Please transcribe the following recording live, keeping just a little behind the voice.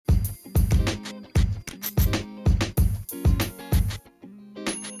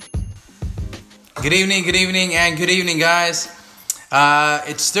Good evening, and good evening, guys.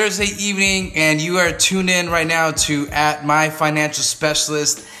 It's Thursday evening, and you are tuned in right now to At My Financial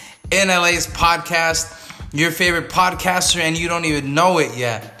Specialist in LA's podcast. Your favorite podcaster, and you don't even know it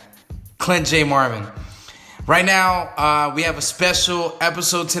yet, Clint J. Marvin. Right now, we have a special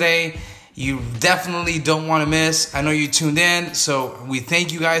episode today. You definitely don't want to miss. I know you tuned in, so we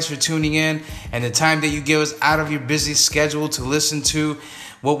thank you guys for tuning in and the time that you give us out of your busy schedule to listen to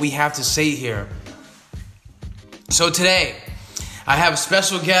what we have to say here. So today, I have a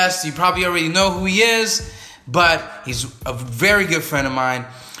special guest. You probably already know who he is, but he's a very good friend of mine.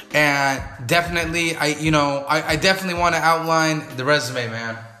 And definitely, I definitely want to outline the resume,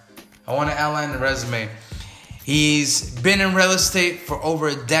 man. I want to outline the resume. He's been in real estate for over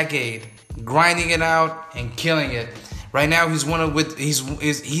a decade, grinding it out and killing it. Right now, he's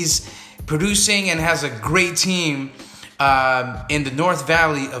producing and has a great team in the North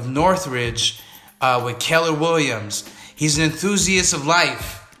Valley of Northridge with Keller Williams. He's an enthusiast of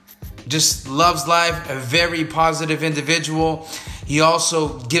life, just loves life, a very positive individual. He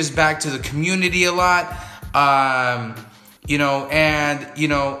also gives back to the community a lot,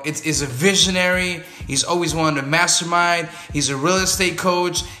 it's a visionary. He's always willing to mastermind. He's a real estate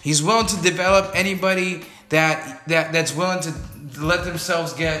coach. He's willing to develop anybody that's willing to let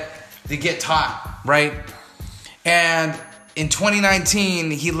themselves get taught, right? And in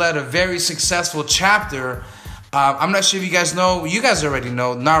 2019, he led a very successful chapter. I'm not sure if you guys know. You guys already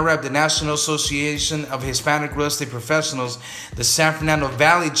know. NAHREP, the National Association of Hispanic Real Estate Professionals, the San Fernando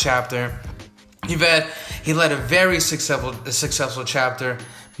Valley chapter. He led a very successful chapter,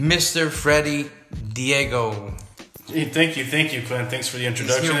 Mr. Freddie Diego. Hey, thank you, Clint. Thanks for the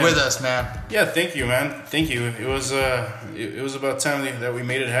introduction. He's here with us, man. Yeah, thank you, man. Thank you. It was about time that we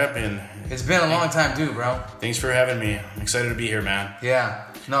made it happen. It's been a long time, too, bro. Thanks for having me. I'm excited to be here, man.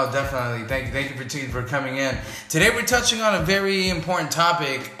 Yeah, no, definitely. Thank you for coming in. Today we're touching on a very important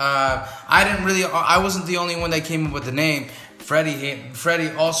topic. I wasn't the only one that came up with the name.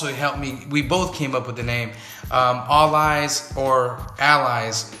 Freddie also helped me. We both came up with the name, All Eyes or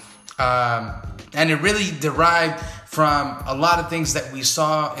Allies. And it really derived from a lot of things that we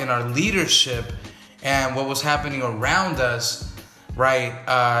saw in our leadership and what was happening around us,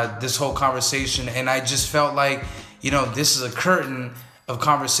 right? This whole conversation. And I just felt like, this is a curtain of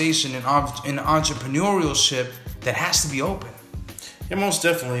conversation in entrepreneurship that has to be open. Yeah, most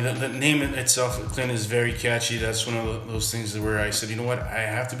definitely. The name itself, Clint, is very catchy. That's one of those things where I said, you know what, I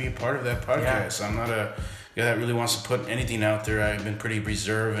have to be a part of that podcast. Yeah. I'm not a guy that really wants to put anything out there. I've been pretty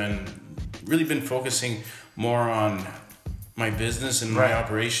reserved and really been focusing more on my business and my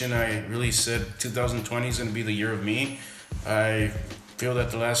operation. I really said 2020 is going to be the year of me. I feel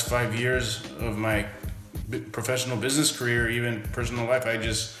that the last 5 years of my professional business career, even personal life, I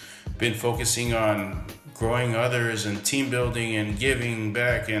just been focusing on growing others and team building and giving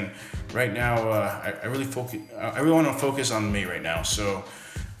back. And right now, I really want to focus on me right now. So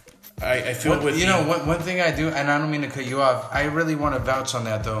I feel one thing I do, and I don't mean to cut you off, I really want to vouch on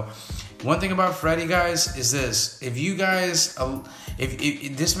that though. One thing about Freddie, guys, is this: if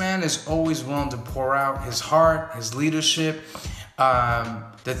this man is always willing to pour out his heart, his leadership,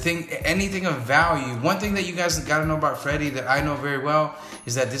 anything of value. One thing that you guys got to know about Freddie that I know very well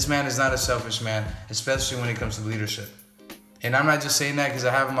is that this man is not a selfish man, especially when it comes to leadership. And I'm not just saying that because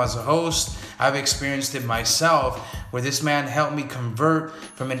I have him as a host. I've experienced it myself, where this man helped me convert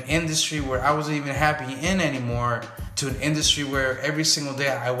from an industry where I wasn't even happy in anymore to an industry where every single day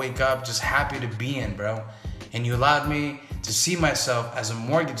I wake up just happy to be in, bro. And you allowed me to see myself as a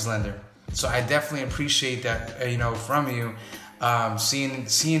mortgage lender. So I definitely appreciate that, from you.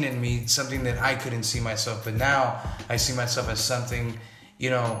 Seeing in me something that I couldn't see myself, but now I see myself as something,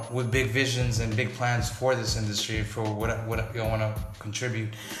 with big visions and big plans for this industry, for what I want to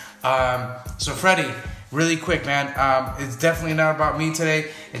contribute. So Freddie, really quick, man, it's definitely not about me today.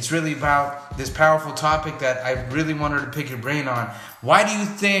 It's really about this powerful topic that I really wanted to pick your brain on. Why do you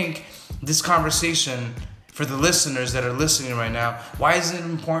think this conversation, for the listeners that are listening right now, why is it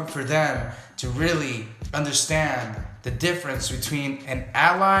important for them to really understand the difference between an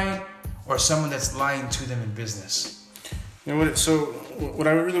ally or someone that's lying to them in business? What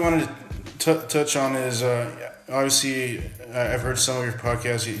I really wanted to touch on is, obviously, I've heard some of your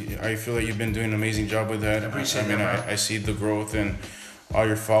podcasts. I feel that you've been doing an amazing job with that. I appreciate that. I see the growth in all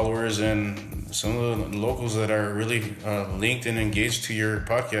your followers and some of the locals that are really linked and engaged to your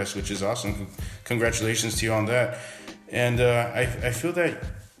podcast, which is awesome. Congratulations to you on that. And I feel that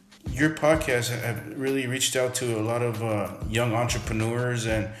your podcast have really reached out to a lot of young entrepreneurs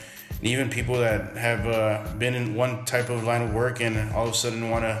and even people that have been in one type of line of work and all of a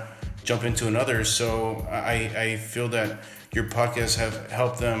sudden want to jump into another. So I feel that your podcasts have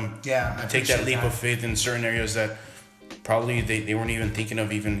helped them take that leap of faith in certain areas that probably they weren't even thinking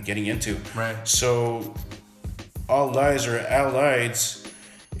of even getting into. Right. So All Lies or Allieds,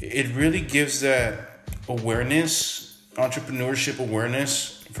 it really gives that awareness, entrepreneurship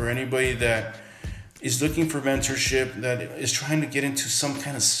awareness for anybody that is looking for mentorship, that is trying to get into some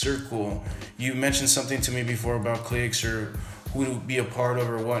kind of circle. You mentioned something to me before about cliques or who to be a part of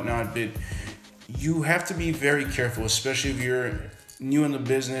or whatnot, but you have to be very careful, especially if you're new in the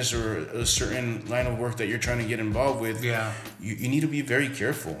business or a certain line of work that you're trying to get involved with. Yeah. You need to be very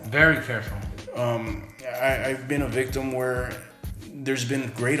careful. Very careful. I've been a victim where there's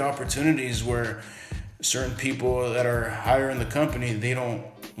been great opportunities where certain people that are higher in the company, they don't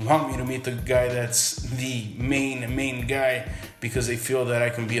want me to meet the guy that's the main guy because they feel that I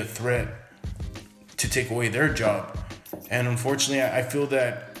can be a threat to take away their job. And unfortunately, I feel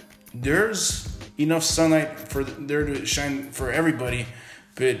that there's enough sunlight for there to shine for everybody,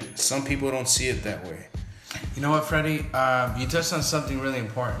 but some people don't see it that way. You know what, Freddie? You touched on something really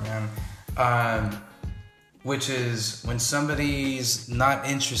important, man. Which is when somebody's not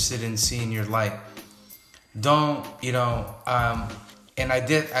interested in seeing your light. Don't, and I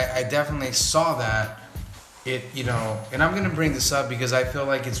definitely saw that. And I'm gonna bring this up because I feel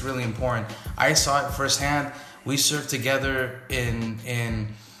like it's really important. I saw it firsthand. We served together in this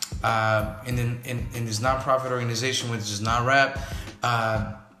nonprofit organization, which is NAHREP.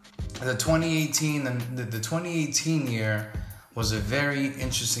 The 2018 year was a very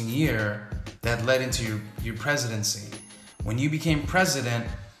interesting year that led into your presidency. When you became president,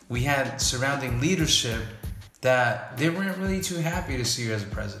 we had surrounding leadership that they weren't really too happy to see you as a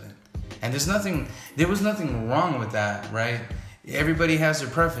president. And there was nothing wrong with that, right? Everybody has their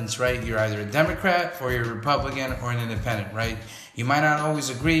preference, right? You're either a Democrat or you're a Republican or an independent, right? You might not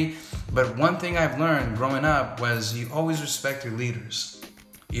always agree, but one thing I've learned growing up was you always respect your leaders.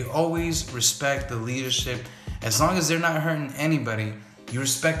 You always respect the leadership. As long as they're not hurting anybody, you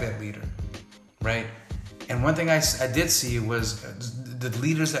respect that leader, right? And one thing I did see was the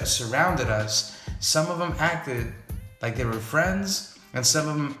leaders that surrounded us, some of them acted like they were friends, and some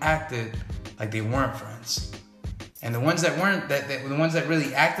of them acted like they weren't friends. And the ones that weren't, the ones that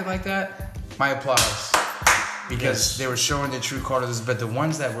really acted like that, my applause. Because they were showing the true colors. But the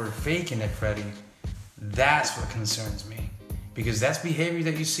ones that were faking it, Freddie, that's what concerns me. Because that's behavior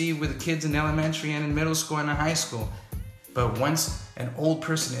that you see with the kids in elementary and in middle school and in high school. But once an old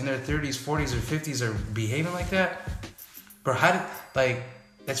person in their 30s, 40s, or 50s are behaving like that, bro,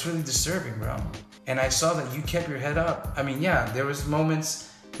 that's really disturbing, bro. And I saw that you kept your head up. I mean, yeah, there was moments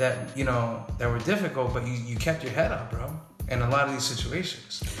that, that were difficult, but you kept your head up, bro, in a lot of these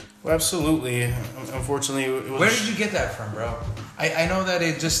situations. Well, absolutely. Unfortunately, it was... Where did you get that from, bro? I know that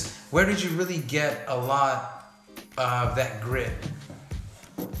where did you really get a lot of that grit?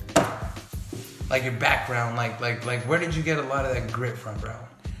 Like your background, like where did you get a lot of that grit from, bro?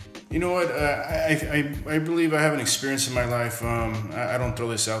 You know what? I believe I have an experience in my life. I don't throw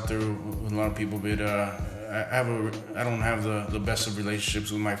this out there with a lot of people, but I don't have the best of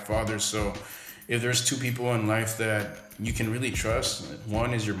relationships with my father. So if there's two people in life that you can really trust,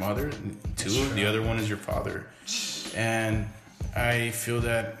 one is your mother, two, the other one is your father. And I feel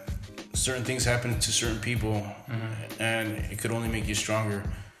that certain things happen to certain people, and it could only make you stronger.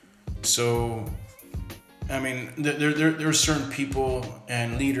 So, I mean, there are certain people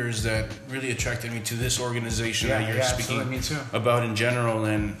and leaders that really attracted me to this organization that you're speaking about in general.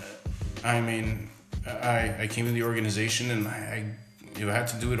 And I mean, I came to the organization, and if I had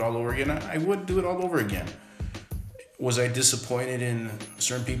to do it all over again, I would do it all over again. Was I disappointed in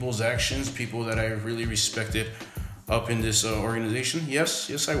certain people's actions, people that I really respected up in this organization?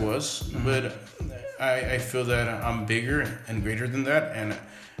 Yes, I was. But I feel that I'm bigger and greater than that, and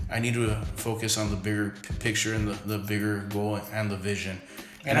I need to focus on the bigger picture and the bigger goal and the vision.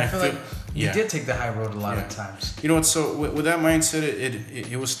 And I feel like you did take the high road a lot of times. You know what? So with that mindset,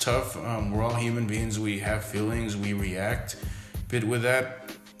 it was tough. We're all human beings. We have feelings. We react. But with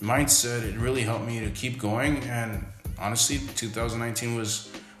that mindset, it really helped me to keep going. And honestly, 2019 was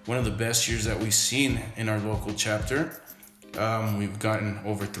one of the best years that we've seen in our local chapter. We've gotten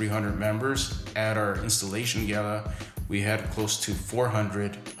over 300 members. At our installation gala, we had close to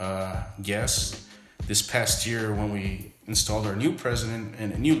 400 guests. This past year, when we installed our new president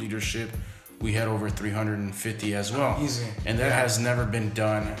and a new leadership, we had over 350 as well. Easy. And that has never been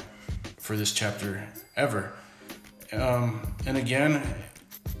done for this chapter ever. And again,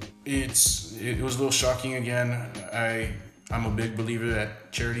 it was a little shocking again. I'm a big believer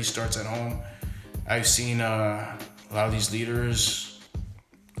that charity starts at home. I've seen a lot of these leaders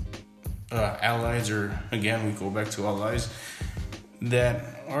allies, or again, we go back to allies,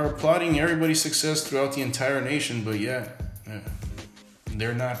 that are applauding everybody's success throughout the entire nation, but yet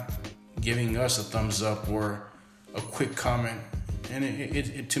they're not giving us a thumbs up or a quick comment. And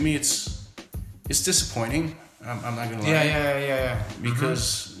it to me, it's disappointing. I'm not gonna lie. Yeah.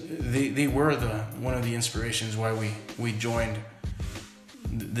 Because they were one of the inspirations why we joined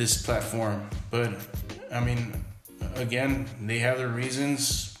this platform. But I mean, again, they have their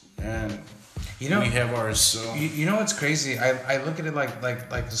reasons, and we have ours. So you know what's crazy? I look at it like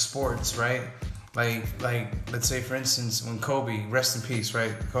the sports, right? Like let's say for instance when Kobe, rest in peace,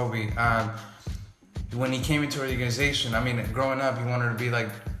 right? Kobe, when he came into our organization, I mean, growing up, he wanted to be like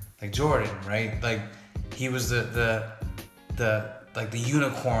Jordan, right? Like he was the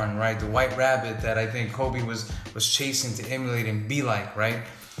unicorn, right? The white rabbit that I think Kobe was chasing to emulate and be like, right?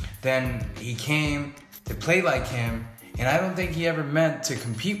 Then he came to play like him, and I don't think he ever meant to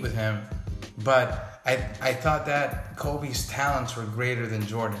compete with him, but I thought that Kobe's talents were greater than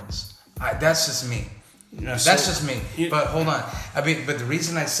Jordan's. That's just me. Yeah, that's just me. But hold on. I mean, but the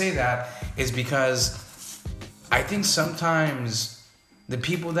reason I say that is because I think sometimes the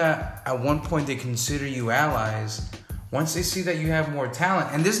people that at one point they consider you allies, once they see that you have more talent,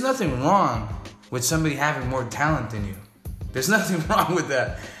 and there's nothing wrong with somebody having more talent than you. There's nothing wrong with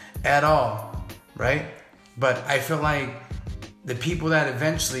that at all, right? But I feel like the people that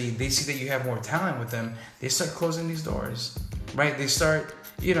eventually they see that you have more talent with them, they start closing these doors, right? They start,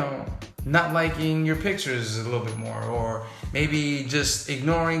 not liking your pictures a little bit more, or maybe just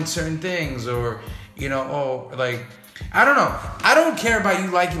ignoring certain things, or, I don't know. I don't care about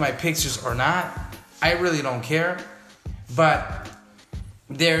you liking my pictures or not. I really don't care. But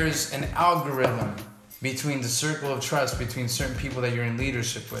there's an algorithm between the circle of trust between certain people that you're in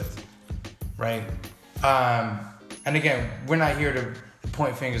leadership with, right? And again, we're not here to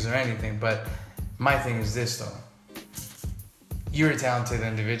point fingers or anything, but my thing is this though. You're a talented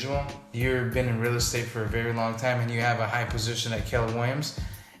individual. You've been in real estate for a very long time, and you have a high position at Keller Williams.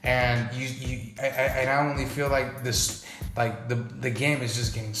 And I only feel like this, like the game is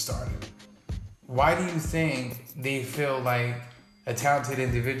just getting started. Why do you think they feel like a talented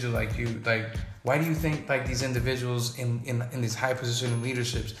individual like you, why do you think like these individuals in these high position in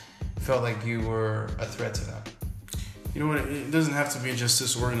leaderships felt like you were a threat to them? You know what? It doesn't have to be just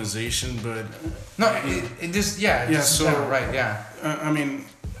this organization, but it just right. I mean,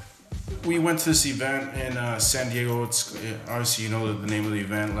 we went to this event in San Diego. It's obviously the name of the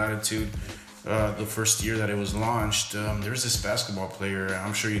event, Latitude. The first year that it was launched, there was this basketball player.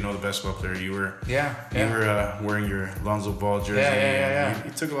 I'm sure you know the basketball player. You were wearing your Lonzo Ball jersey. Yeah. He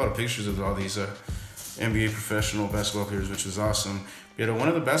took a lot of pictures of all these NBA professional basketball players, which was awesome. One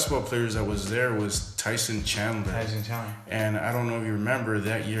of the basketball players that was there was Tyson Chandler. And I don't know if you remember,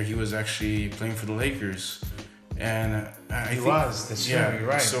 that year he was actually playing for the Lakers. And I think that's true. You're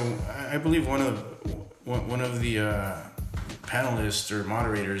right. So I believe one of the panelists or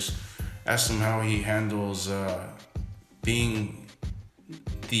moderators asked him how he handles being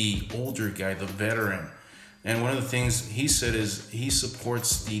the older guy, the veteran. And one of the things he said is he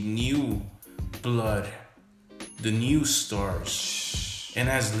supports the new blood, the new stars. And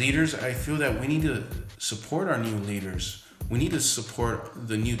as leaders, I feel that we need to support our new leaders. We need to support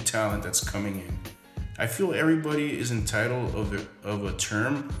the new talent that's coming in. I feel everybody is entitled of a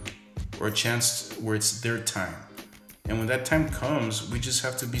term or a chance where it's their time. And when that time comes, we just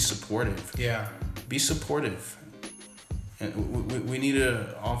have to be supportive. Yeah. Be supportive. And we need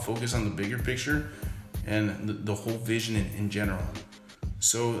to all focus on the bigger picture and the whole vision in general.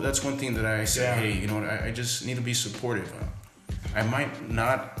 So that's one thing that I say, hey, you know what, I just need to be supportive. I might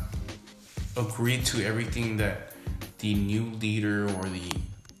not agree to everything that the new leader or the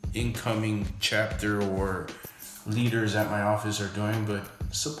incoming chapter or leaders at my office are doing, but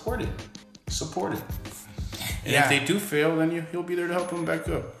support it. And if they do fail, then he'll be there to help them back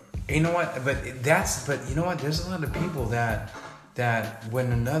up. You know what? But you know what? There's a lot of people that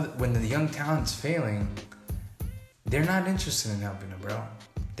when the young talent's failing, they're not interested in helping them, bro.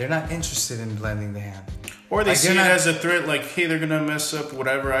 They're not interested in lending the hand. Or they see it as a threat, like, hey, they're gonna mess up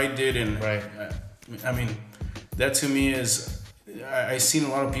whatever I did, and right. I mean, that to me is, I've seen a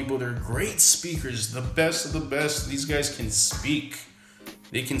lot of people. They're great speakers, the best of the best. These guys can speak.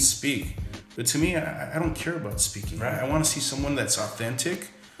 They can speak. But to me, I don't care about speaking. Right. I want to see someone that's authentic,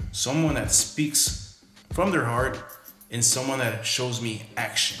 someone that speaks from their heart, and someone that shows me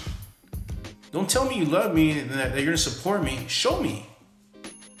action. Don't tell me you love me and that you're gonna support me. Show me.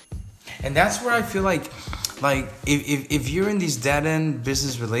 And that's where I feel like if you're in these dead-end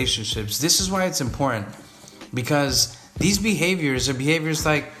business relationships, this is why it's important. Because these behaviors are behaviors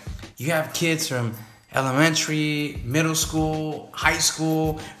like, You have kids from elementary, middle school, high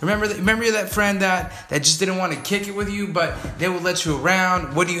school. Remember that friend that just didn't want to kick it with you, but they would let you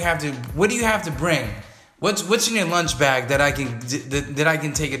around. What do you have to bring? What's in your lunch bag that I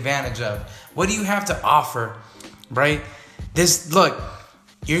can take advantage of? What do you have to offer? Right? Look,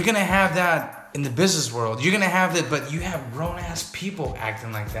 you're gonna have that in the business world. You're gonna have that, but you have grown ass people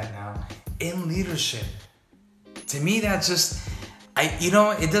acting like that now in leadership. To me, that's just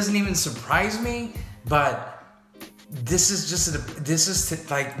it doesn't even surprise me. But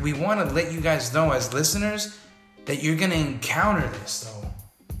we want to let you guys know as listeners that you're gonna encounter this though.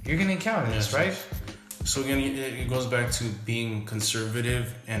 You're gonna encounter this, right? So again, it goes back to being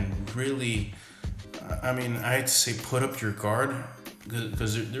conservative and really, I hate to say put up your guard,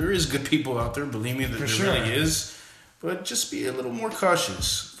 because there is good people out there. Believe me, there really is. But just be a little more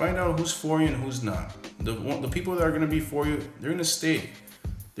cautious. Find out who's for you and who's not. The people that are gonna be for you, they're gonna stay.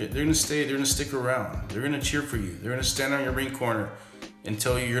 They're gonna stay. They're gonna stick around. They're gonna cheer for you. They're gonna stand on your ring corner and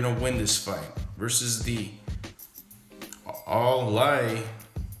tell you you're gonna win this fight. Versus the all lie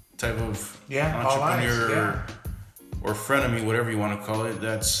type of entrepreneur or frenemy, whatever you want to call it.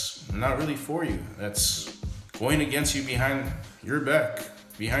 That's not really for you. That's going against you behind your back,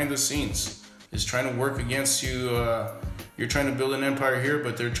 behind the scenes. Is trying to work against you. You're trying to build an empire here,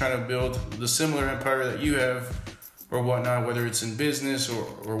 but they're trying to build the similar empire that you have. Or whatnot, whether it's in business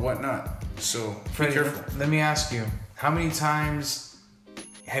or whatnot. So Freddie, be careful. Let me ask you, how many times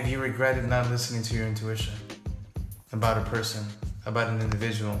have you regretted not listening to your intuition about a person, about an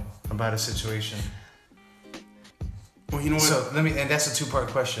individual, about a situation? Well, you know what? So and that's a two-part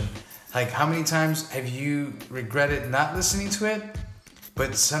question. Like, how many times have you regretted not listening to it?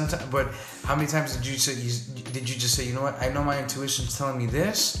 But how many times did you just say, you know what? I know my intuition's telling me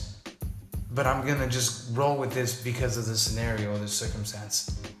this, but I'm gonna just roll with this because of the scenario or the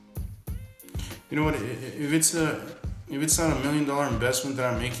circumstance. You know what? If it's not $1 million investment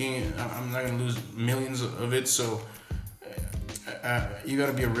that I'm making, I'm not gonna lose millions of it. So you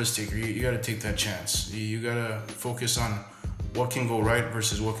gotta be a risk taker. You gotta take that chance. You gotta focus on what can go right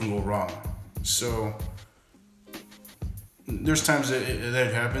versus what can go wrong. So there's times that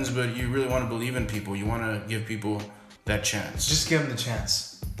it happens, but you really want to believe in people. You want to give people that chance. Just give them the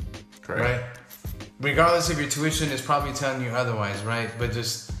chance. Correct. Right? Regardless if your tuition is probably telling you otherwise, right? But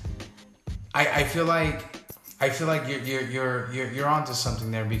just, I feel like you're onto something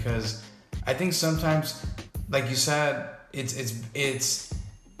there, because I think sometimes, like you said, it's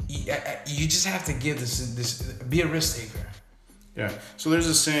you just have to give this be a risk taker. Yeah. So there's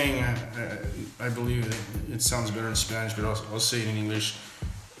a saying, I believe it sounds better in Spanish, but I'll say it in English.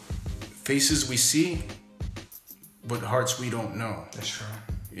 Faces we see, but hearts we don't know. That's true.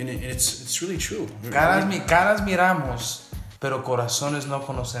 And it's really true. Caras miramos, pero corazones no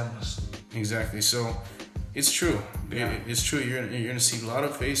conocemos. Exactly. So it's true. Yeah. It's true. You're gonna see a lot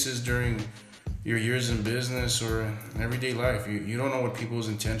of faces during your years in business or everyday life. You don't know what people's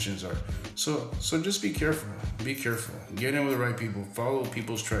intentions are. So just be careful. Be careful. Get in with the right people. Follow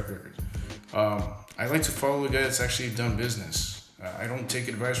people's track record. I like to follow a guy that's actually done business. I don't take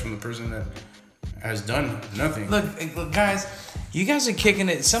advice from the person that has done nothing. Look, guys, you guys are kicking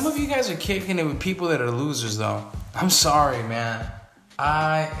it. Some of you guys are kicking it with people that are losers, though. I'm sorry, man.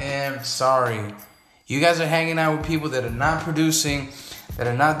 I am sorry. You guys are hanging out with people that are not producing, that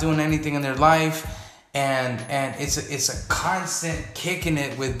are not doing anything in their life, and it's a constant kicking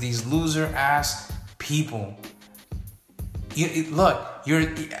it with these loser ass people. There's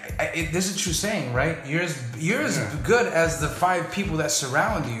a true saying, right? You're as good as the 5 people that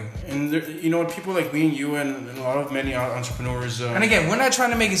surround you. And you know, people like me and you and a lot of many entrepreneurs. And again, we're not trying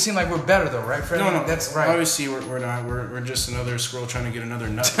to make it seem like we're better, though, right, Freddie? No, that's right. Obviously, we're not. We're just another squirrel trying to get another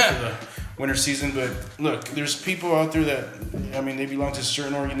nut for the winter season. But look, there's people out there that, they belong to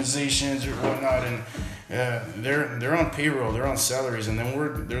certain organizations or whatnot, and they're on payroll, they're on salaries, and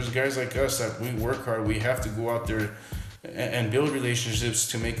then there's guys like us that we work hard. We have to go out there and build relationships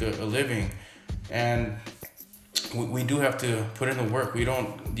to make a living, and we do have to put in the work. We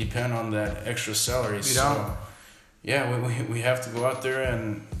don't depend on that extra salary. We don't. Yeah, we have to go out there,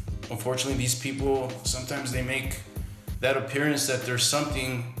 and unfortunately these people, sometimes they make that appearance that there's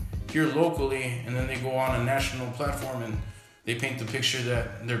something here locally, and then they go on a national platform and they paint the picture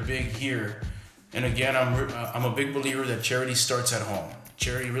that they're big here. And again, I'm a big believer that charity starts at home.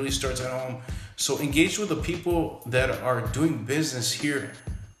 Charity really starts at home. So engage with the people that are doing business here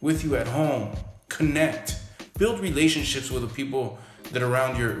with you at home. Connect. Build relationships with the people that are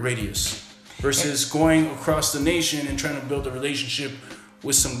around your radius, versus going across the nation and trying to build a relationship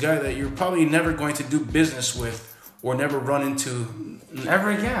with some guy that you're probably never going to do business with or never run into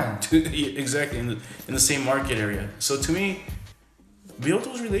ever again. Exactly, in the same market area. So to me, build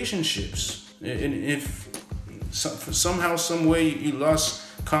those relationships. And if somehow, some way you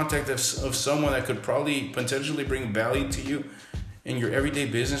lost contact of someone that could probably potentially bring value to you in your everyday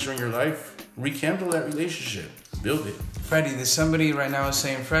business or in your life, rekindle that relationship. Build it. Freddie, there's somebody right now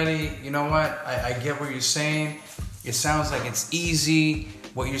saying, Freddie, you know what? I get what you're saying. It sounds like it's easy,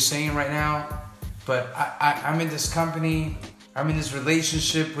 what you're saying right now. But I'm in this company. I'm in this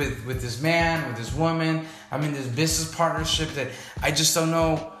relationship with this man, with this woman. I'm in this business partnership that I just don't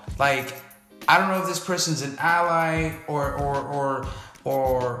know. Like, I don't know if this person's an ally or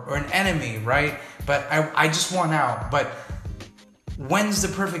an enemy, right? But I just want out. But when's the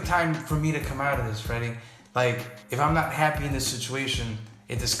perfect time for me to come out of this, Freddie? Like, if I'm not happy in this situation,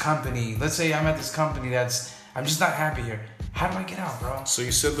 at this company, let's say I'm at this company I'm just not happy here. How do I get out, bro? So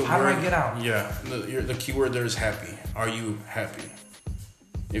you said How do I get out? Yeah, the key word there is happy. Are you happy?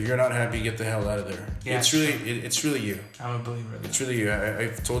 If you're not happy, get the hell out of there. Yeah, it's really you. I'm a believer. It's really you.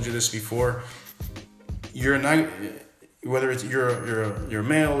 I've told you this before. You're not, whether it's you're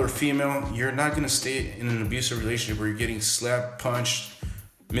male or female, you're not gonna stay in an abusive relationship where you're getting slapped, punched,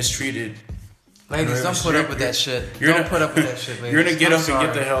 mistreated. Ladies, don't put up with that shit. Don't put up with that shit, ladies. You're gonna get up and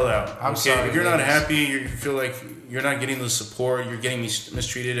get the hell out. I'm sorry. If you're not happy, you feel like you're not getting the support, you're getting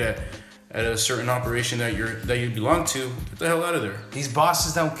mistreated at a certain operation that you belong to, get the hell out of there. These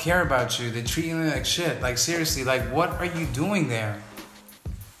bosses don't care about you. They treat you like shit. Like, seriously, like, what are you doing there?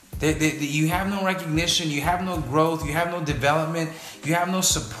 You have no recognition, you have no growth, you have no development, you have no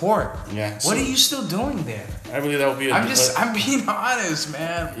support. Yeah. What are you still doing there? I believe that would be I'm being honest,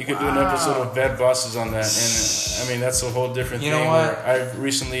 man. You could do an episode of Bad Bosses on that. And I mean, that's a whole different thing. You know what? I've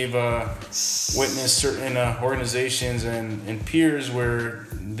recently witnessed certain organizations and peers where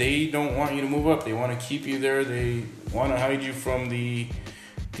they don't want you to move up. They want to keep you there. They want to hide you from the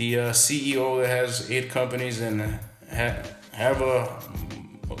CEO that has 8 companies and have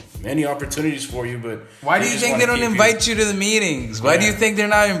many opportunities for you, but why do you think they don't invite you to the meetings? Why do you think they're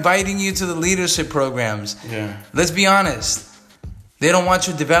not inviting you to the leadership programs? Yeah. Let's be honest. They don't want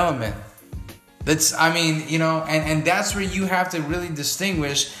your development. And that's where you have to really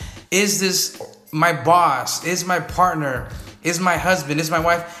distinguish, is this my boss, is my partner, is my husband, is my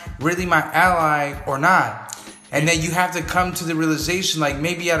wife really my ally or not? And then you have to come to the realization, like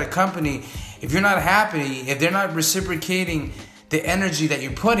maybe at a company, if you're not happy, if they're not reciprocating the energy that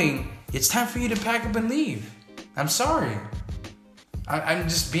you're putting, it's time for you to pack up and leave. I'm sorry. I'm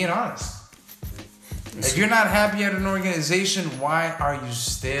just being honest. If you're not happy at an organization, why are you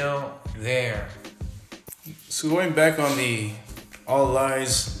still there? So going back on the all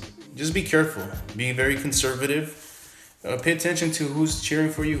lies, just be careful. Be very conservative. Pay attention to who's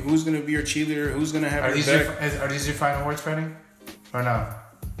cheering for you, who's going to be your cheerleader, who's going to have your back. Are these your final words, Freddie? Or no?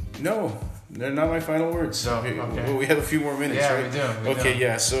 No. They're not my final words. So, okay. We have a few more minutes, right? We do.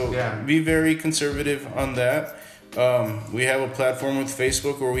 Yeah. So be very conservative on that. We have a platform with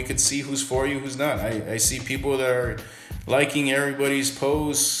Facebook where we could see who's for you, who's not. I see people that are liking everybody's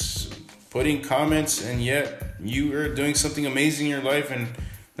posts, putting comments, and yet you are doing something amazing in your life and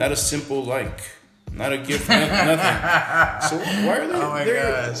not a simple like. Not a gift, nothing. So why are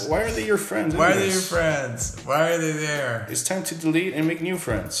they? Why are they your friends? Why are they your friends? Why are they there? It's time to delete and make new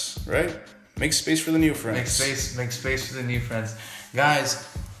friends, right? Make space for the new friends. Make space for the new friends, guys.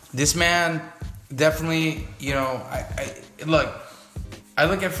 This man definitely, I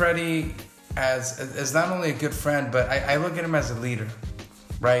look at Freddie as not only a good friend, but I look at him as a leader,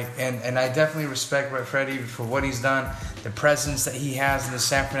 right? And I definitely respect Freddie for what he's done, the presence that he has in the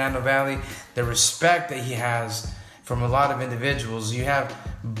San Fernando Valley, the respect that he has from a lot of individuals. You have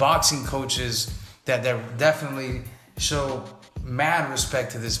boxing coaches that definitely show mad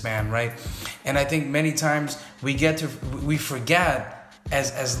respect to this man, right? And I think many times we forget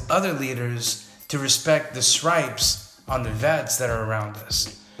as other leaders to respect the stripes on the vets that are around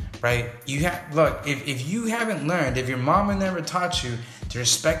us, right? If you haven't learned, if your mama never taught you to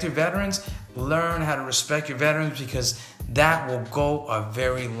respect your veterans, learn how to respect your veterans, because that will go a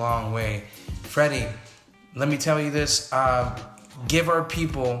very long way. Freddie, let me tell you this, give our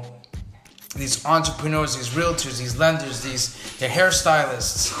people, these entrepreneurs, these realtors, these lenders, these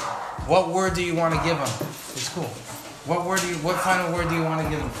hairstylists, what word do you want to give them? It's cool. What final word do you want to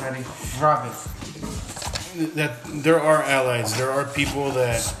give them, Freddie? Drop it. That there are allies. There are people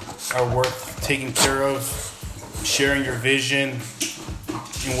that are worth taking care of, sharing your vision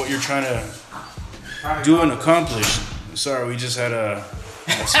and what you're trying to do and accomplish. Sorry, we just had a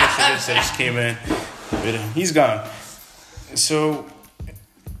specialist that just came in. He's gone. So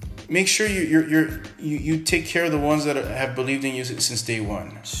make sure you take care of the ones that have believed in you since day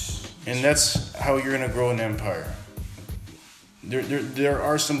one, and that's how you're gonna grow an empire. There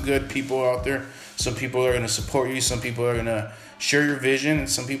are some good people out there. Some people are gonna support you. Some people are gonna share your vision, and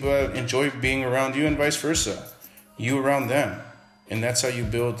some people enjoy being around you, and vice versa. You around them, and that's how you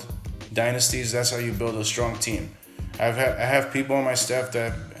build dynasties. That's how you build a strong team. I have people on my staff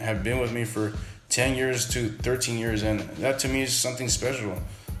that have been with me for 10 years to 13 years, and that to me is something special.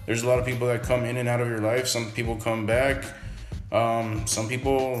 There's a lot of people that come in and out of your life. Some people come back. Some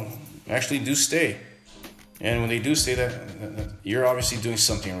people actually do stay. And when they do stay, that you're obviously doing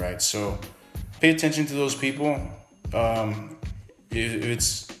something right. So pay attention to those people.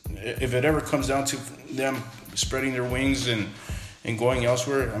 If it ever comes down to them spreading their wings and going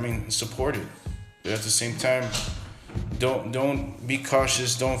elsewhere, I mean, support it. But at the same time, don't be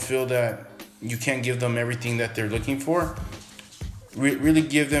cautious. Don't feel that you can't give them everything that they're looking for. Really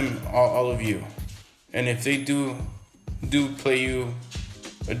give them all of you. And if they do play you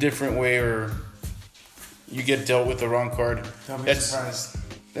a different way, or you get dealt with the wrong card, don't be surprised.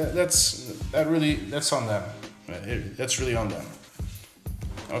 That's on them. That's really on them.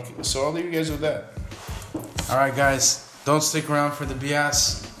 Okay, so I'll leave you guys with that. All right, guys, don't stick around for the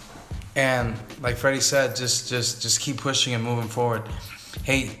BS. And like Freddie said, just keep pushing and moving forward.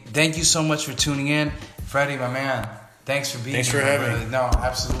 Hey, thank you so much for tuning in, Freddie, my man. Thanks for being here. Thanks for having me. No,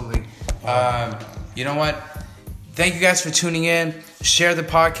 absolutely. You know what? Thank you guys for tuning in. Share the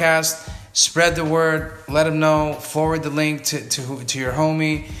podcast. Spread the word. Let them know. Forward the link to your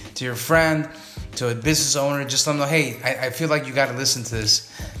homie, to your friend, to a business owner. Just let them know, hey, I feel like you got to listen to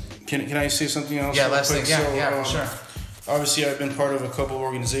this. Can I say something else? Yeah, last thing. Yeah, for sure. Obviously, I've been part of a couple of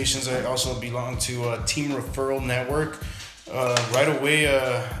organizations. I also belong to Team Referral Network. Right away,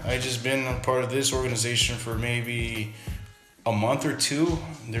 I just been a part of this organization for maybe a month or two.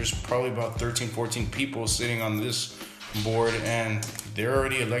 There's probably about 13, 14 people sitting on this board, and they're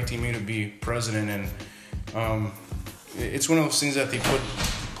already electing me to be president. And it's one of those things that they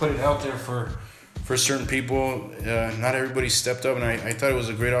put it out there for certain people. Not everybody stepped up, and I thought it was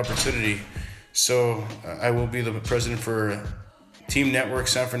a great opportunity. So I will be the president for Team Network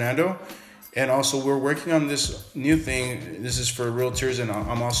San Fernando. And also, we're working on this new thing. This is for realtors, and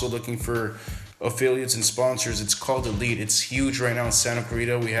I'm also looking for affiliates and sponsors. It's called Elite. It's huge right now in Santa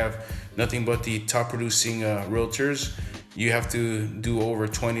Clarita. We have nothing but the top producing realtors. You have to do over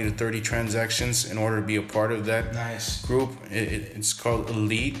 20 to 30 transactions in order to be a part of that group. It's called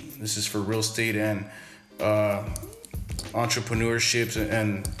Elite. This is for real estate and entrepreneurships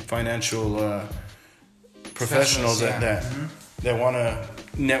and financial professionals that want to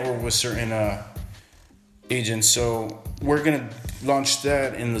network with certain agents. So we're going to launch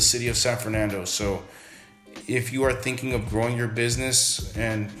that in the city of San Fernando. So if you are thinking of growing your business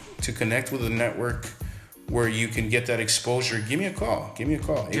and to connect with a network where you can get that exposure, give me a call.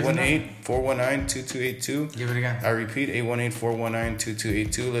 818-419-2282. Give it again. I repeat,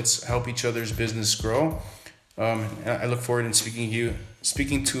 818-419-2282. Let's help each other's business grow. And I look forward to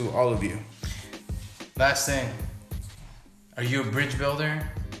speaking to all of you. Last thing. Are you a bridge builder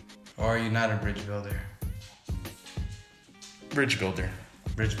or are you not a bridge builder? Bridge builder.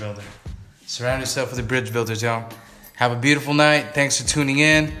 Bridge builder. Surround yourself with the bridge builders, y'all. Have a beautiful night. Thanks for tuning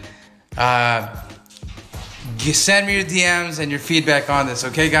in. Send me your DMs and your feedback on this,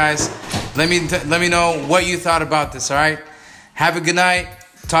 okay, guys? Let me know what you thought about this, all right? Have a good night.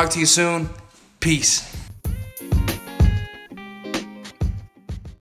 Talk to you soon. Peace.